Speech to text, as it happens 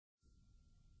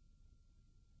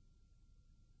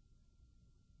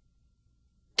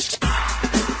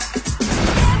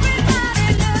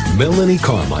Melanie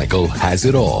Carmichael has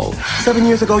it all. 7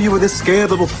 years ago, you were this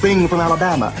scared little thing from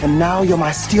Alabama, and now you're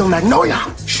my steel magnolia.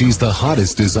 She's the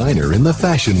hottest designer in the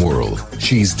fashion world.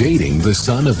 She's dating the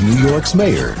son of New York's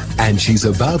mayor, and she's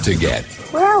about to get...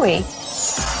 Where are we?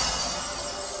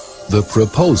 the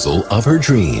proposal of her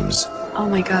dreams. Oh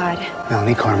my God.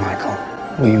 Melanie Carmichael,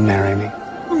 will you marry me?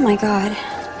 Oh my God.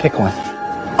 Pick one.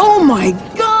 Oh my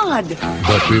God!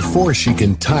 But before she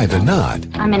can tie the knot,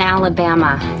 I'm in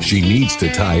Alabama. she needs to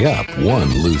tie up one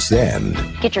loose end.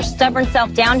 Get your stubborn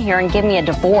self down here and give me a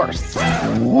divorce.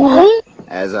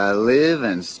 As I live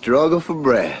and struggle for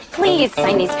breath. Please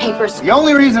sign these papers. The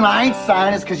only reason I ain't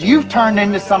signing is because you've turned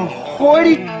into some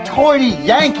hoity-toity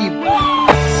Yankee.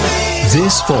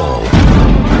 This fall,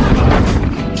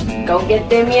 Go get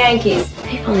them Yankees.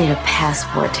 People need a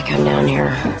passport to come down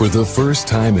here. for the first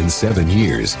time in 7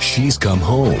 years, she's come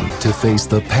home to face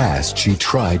the past she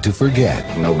tried to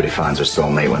forget. Nobody finds their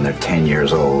soulmate when they're 10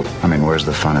 years old. I mean, where's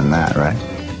the fun in that, right?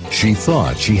 She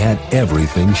thought she had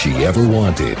everything she ever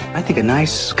wanted. I think a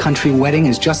nice country wedding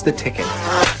is just the ticket.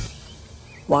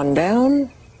 One down,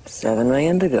 7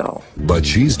 million to go. But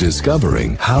she's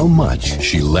discovering how much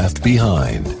she left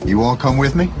behind. You won't come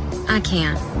with me? I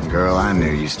can't. The girl I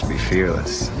knew used to be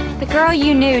fearless. The girl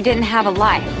you knew didn't have a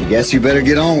life. I guess you better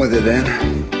get on with it then.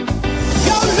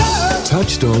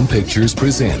 Touchstone Pictures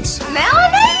presents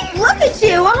Melanie, look at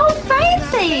you, all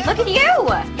fancy. Look at you.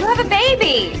 You have a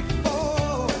baby.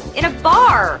 In a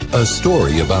bar. a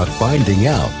story about finding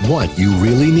out what you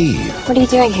really need. What are you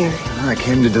doing here? I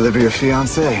came to deliver your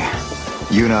fiancé.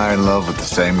 You and I are in love with the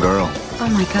same girl. Oh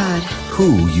my God.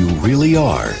 Who you really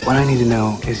are What I need to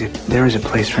know is if there is a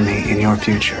place for me in your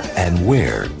future. and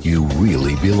where you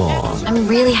really belong. I'm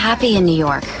really happy in New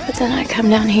York. But then I come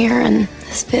down here and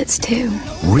this fits too.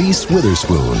 Reese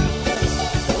Witherspoon,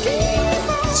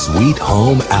 Sweet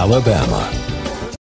Home Alabama.